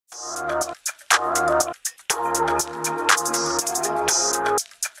Welcome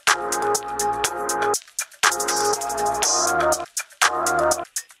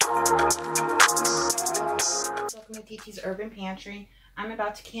to TT's Urban Pantry. I'm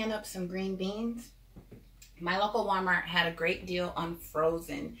about to can up some green beans. My local Walmart had a great deal on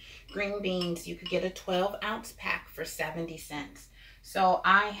frozen green beans. You could get a 12-ounce pack for 70 cents. So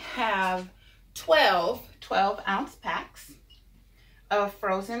I have 12-ounce packs of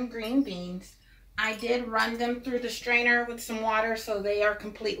frozen green beans. I did run them through the strainer with some water so they are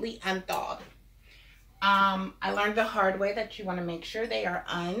completely unthawed. I learned the hard way that you want to make sure they are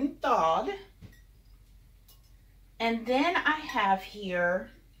unthawed. And then I have here,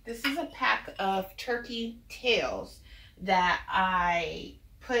 this is a pack of turkey tails that I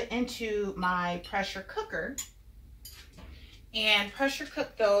put into my pressure cooker and pressure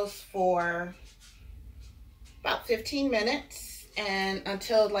cooked those for about 15 minutes and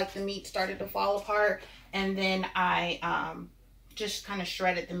until like the meat started to fall apart, and then I just kind of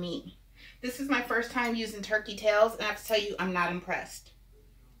shredded the meat. This is my first time using turkey tails, and I have to tell you, I'm not impressed.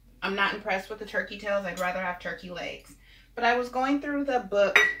 I'm not impressed with the turkey tails. I'd rather have turkey legs. But I was going through the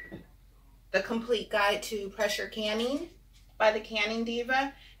book, The Complete Guide to Pressure Canning by the Canning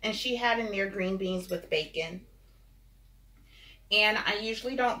Diva, and she had in there green beans with bacon. And I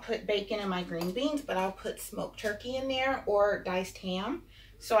usually don't put bacon in my green beans, but I'll put smoked turkey in there or diced ham.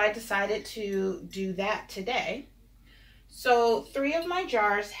 So I decided to do that today. So 3 of my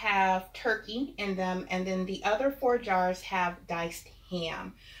jars have turkey in them, and then the other 4 jars have diced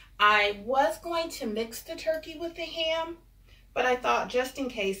ham. I was going to mix the turkey with the ham, but I thought just in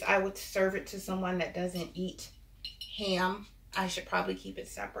case I would serve it to someone that doesn't eat ham, I should probably keep it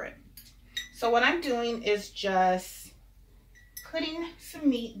separate. So what I'm doing is just putting some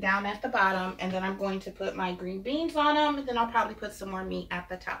meat down at the bottom, and then I'm going to put my green beans on them, and then I'll probably put some more meat at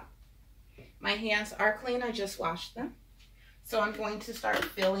the top. My hands are clean, I just washed them. So I'm going to start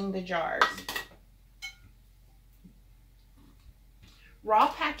filling the jars. Raw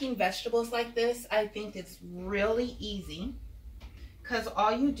packing vegetables like this, I think it's really easy because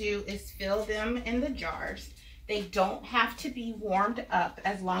all you do is fill them in the jars. They don't have to be warmed up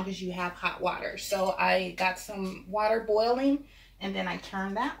as long as you have hot water. So I got some water boiling and then I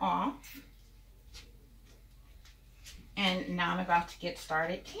turned that off. And now I'm about to get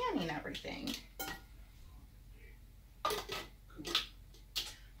started canning everything.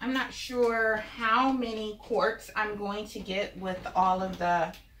 I'm not sure how many quarts I'm going to get with all of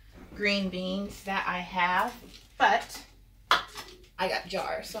the green beans that I have, but I got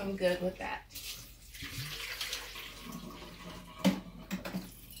jars, so I'm good with that.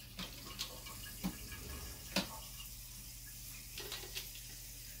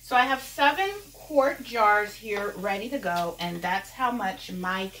 So I have 7-quart jars here ready to go, and that's how much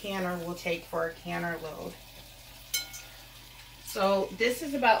my canner will take for a canner load. So this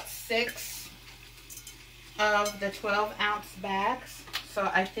is about 6 of the 12-ounce bags. So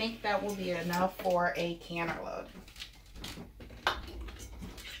I think that will be enough for a canner load.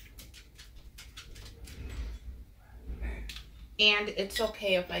 And it's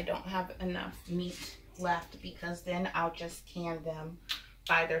okay if I don't have enough meat left, because then I'll just can them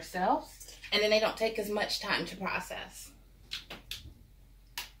by themselves. And then they don't take as much time to process.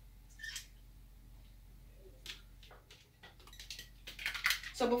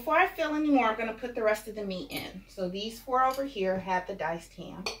 So before I fill any more, I'm going to put the rest of the meat in. So these 4 over here have the diced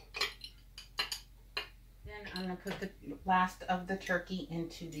ham. Then I'm going to put the last of the turkey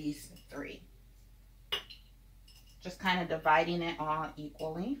into these 3. Just kind of dividing it all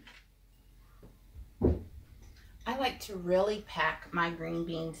equally. I like to really pack my green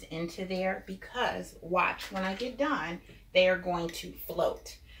beans into there because, watch, when I get done, they are going to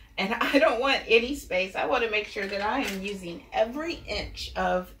float. And I don't want any space. I want to make sure that I am using every inch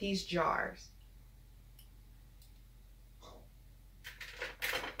of these jars.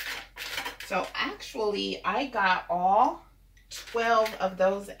 So actually, I got all 12 of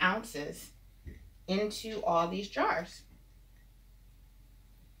those ounces into all these jars.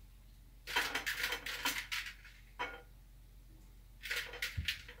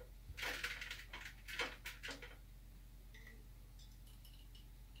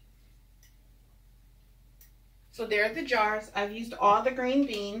 So there are the jars. I've used all the green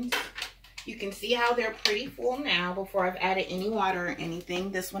beans. You can see how they're pretty full now before I've added any water or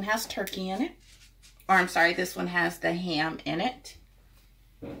anything. This one has turkey in it. Or I'm sorry, this one has the ham in it.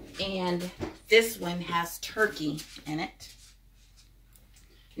 And this one has turkey in it.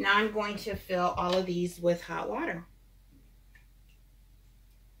 Now I'm going to fill all of these with hot water.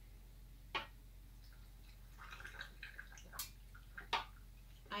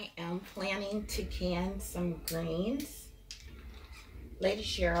 I I am planning to can some greens. Lady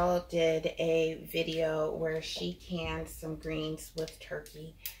Cheryl did a video where she canned some greens with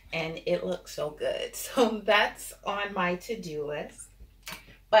turkey and it looks so good. So that's on my to-do list.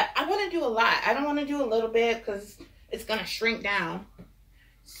 But I want to do a lot. I don't want to do a little bit because it's going to shrink down.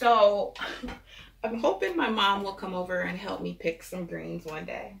 So I'm hoping my mom will come over and help me pick some greens one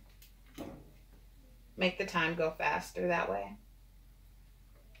day. Make the time go faster that way.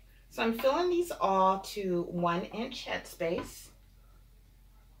 So I'm filling these all to 1-inch headspace.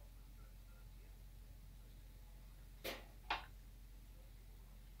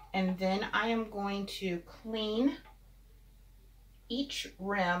 And then I am going to clean each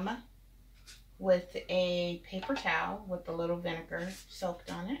rim with a paper towel with a little vinegar soaked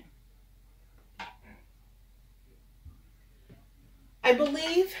on it. I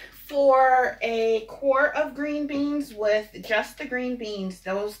believe for a quart of green beans with just the green beans,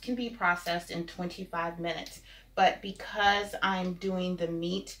 those can be processed in 25 minutes. But because I'm doing the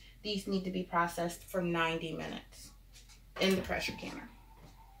meat, these need to be processed for 90 minutes in the pressure canner.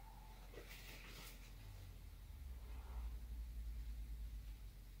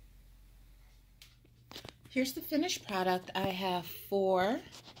 Here's the finished product. I have 4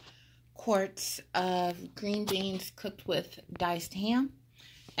 quarts of green beans cooked with diced ham.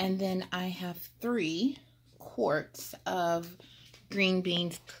 And then I have 3 quarts of green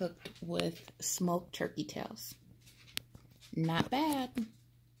beans cooked with smoked turkey tails. Not bad.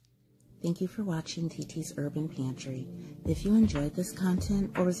 Thank you for watching TT's Urban Pantry. If you enjoyed this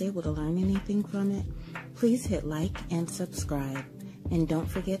content or was able to learn anything from it, please hit like and subscribe. And don't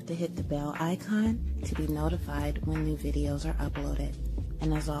forget to hit the bell icon to be notified when new videos are uploaded.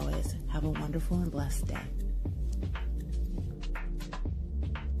 And as always, have a wonderful and blessed day.